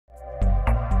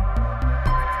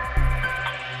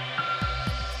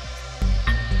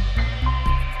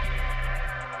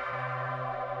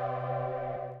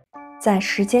在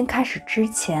时间开始之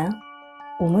前，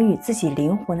我们与自己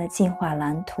灵魂的进化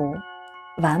蓝图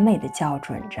完美地校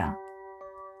准着，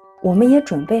我们也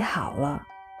准备好了，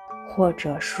或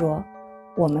者说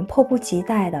我们迫不及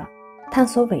待地探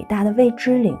索伟大的未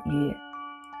知领域。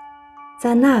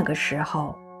在那个时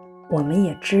候，我们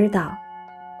也知道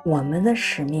我们的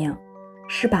使命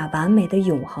是把完美的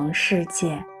永恒世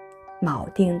界锚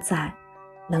定在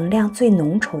能量最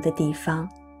浓稠的地方，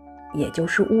也就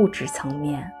是物质层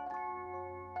面。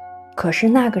可是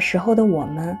那个时候的我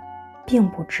们并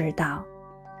不知道，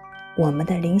我们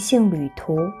的灵性旅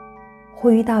途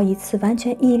会遇到一次完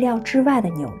全意料之外的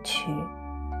扭曲。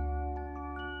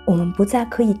我们不再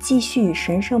可以继续与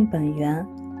神圣本源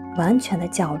完全的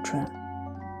校准，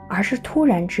而是突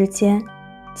然之间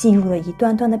进入了一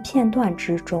段段的片段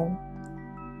之中，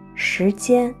时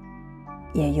间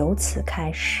也由此开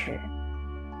始。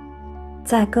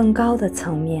在更高的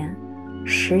层面，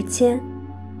时间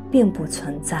并不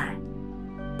存在，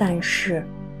但是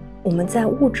我们在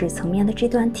物质层面的这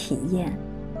段体验，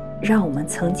让我们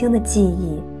曾经的记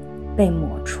忆被抹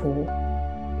除。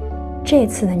这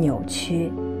次的扭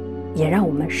曲也让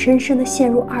我们深深地陷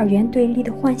入二元对立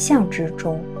的幻象之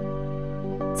中。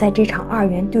在这场二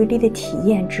元对立的体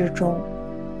验之中，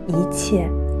一切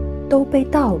都被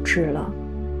倒置了。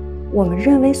我们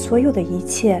认为所有的一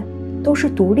切都是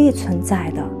独立存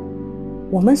在的，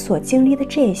我们所经历的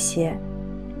这些，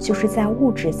就是在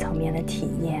物质层面的体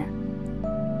验。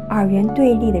二元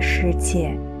对立的世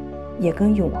界也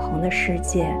跟永恒的世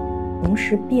界同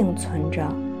时并存着，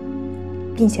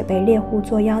并且被猎户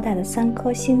座腰带的三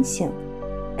颗星星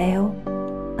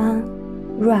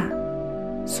L、N、Ra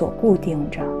所固定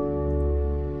着。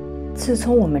自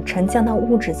从我们沉降到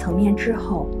物质层面之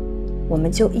后，我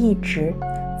们就一直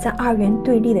在二元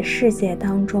对立的世界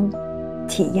当中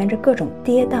体验着各种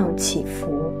跌宕起伏。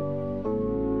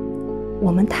我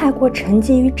们太过沉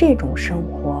浸于这种生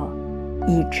活，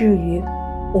以至于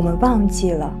我们忘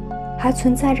记了还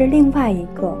存在着另外一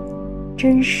个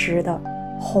真实的、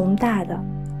宏大的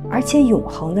而且永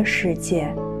恒的世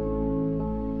界。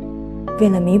为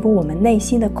了弥补我们内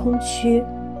心的空虚，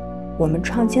我们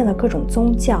创建了各种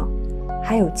宗教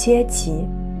还有阶级，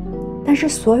但是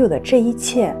所有的这一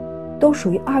切都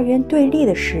属于二元对立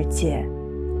的世界。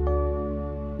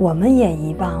我们也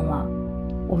遗忘了，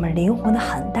我们灵魂的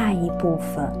很大一部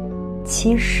分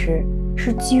其实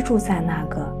是居住在那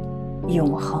个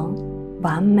永恒、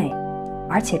完美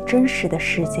而且真实的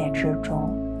世界之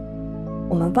中。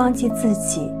我们忘记自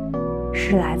己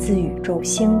是来自宇宙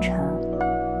星辰。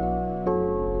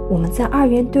我们在二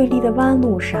元对立的弯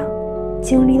路上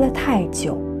经历了太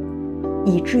久，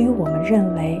以至于我们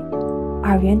认为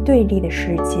二元对立的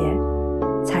世界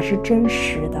才是真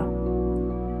实的。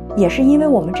也是因为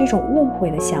我们这种误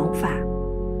会的想法，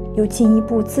又进一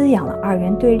步滋养了二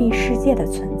元对立世界的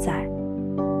存在，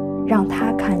让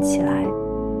它看起来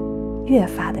越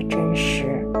发的真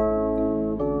实。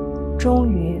终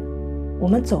于，我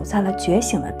们走在了觉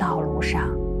醒的道路上，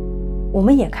我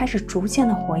们也开始逐渐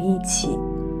地回忆起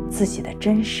自己的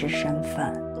真实身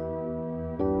份。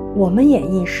我们也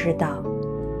意识到，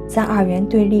在二元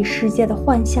对立世界的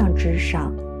幻象之上，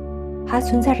还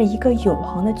存在着一个永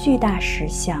恒的巨大实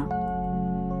相。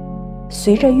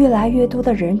随着越来越多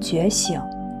的人觉醒，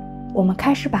我们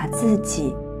开始把自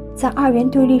己在二元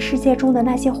对立世界中的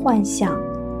那些幻象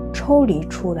抽离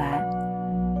出来，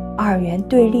二元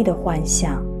对立的幻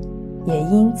象也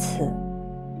因此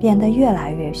变得越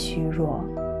来越虚弱，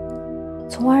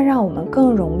从而让我们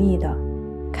更容易地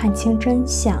看清真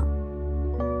相。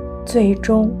最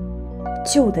终，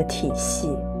旧的体系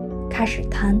开始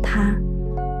坍塌，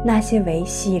那些维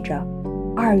系着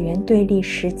二元对立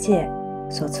世界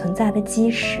所存在的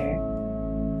基石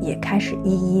也开始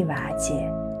一一瓦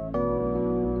解。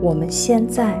我们现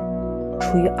在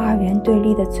处于二元对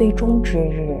立的最终之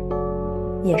日，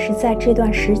也是在这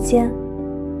段时间，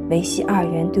维系二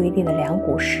元对立的两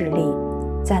股势力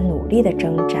在努力地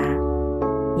挣扎，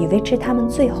以维持他们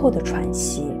最后的喘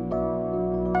息。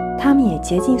他们也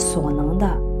竭尽所能地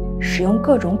使用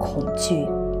各种恐惧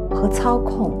和操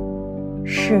控，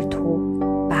试图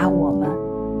把我们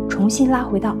重新拉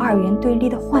回到二元对立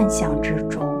的幻象之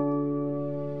中。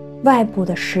外部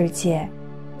的世界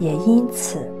也因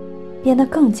此变得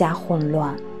更加混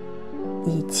乱。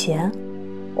以前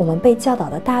我们被教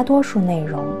导的大多数内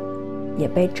容也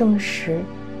被证实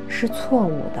是错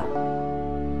误的。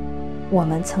我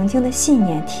们曾经的信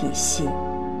念体系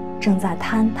正在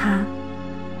坍塌，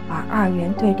而二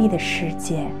元对立的世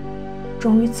界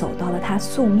终于走到了它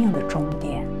宿命的终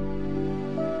点。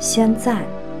现在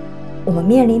我们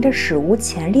面临着史无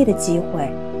前例的机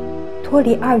会，脱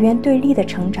离二元对立的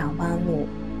成长弯路，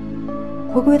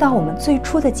回归到我们最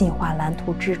初的进化蓝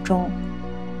图之中。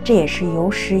这也是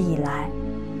有史以来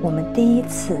我们第一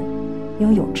次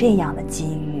拥有这样的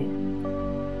机遇。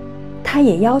它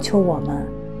也要求我们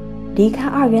离开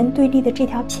二元对立的这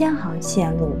条偏航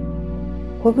线路，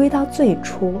回归到最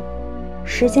初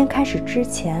时间开始之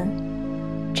前，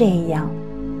这样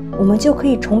我们就可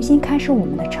以重新开始我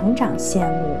们的成长线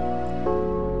路。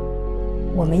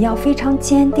我们要非常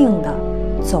坚定地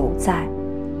走在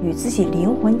与自己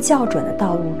灵魂校准的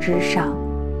道路之上，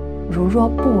如若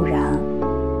不然，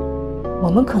我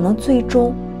们可能最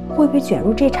终会被卷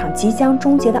入这场即将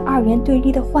终结的二元对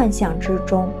立的幻象之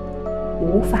中，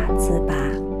无法自拔。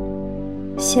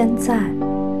现在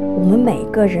我们每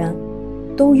个人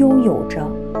都拥有着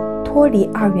脱离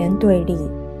二元对立，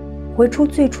回出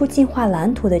最初进化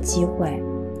蓝图的机会。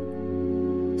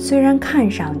虽然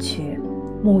看上去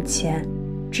目前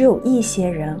只有一些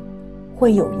人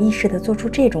会有意识地做出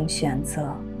这种选择，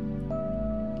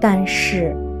但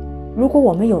是如果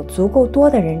我们有足够多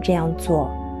的人这样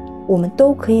做，我们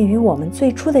都可以与我们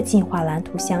最初的进化蓝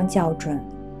图相校准。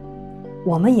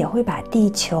我们也会把地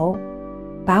球，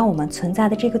把我们存在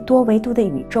的这个多维度的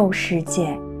宇宙世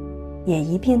界，也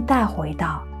一并带回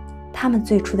到他们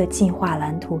最初的进化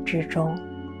蓝图之中。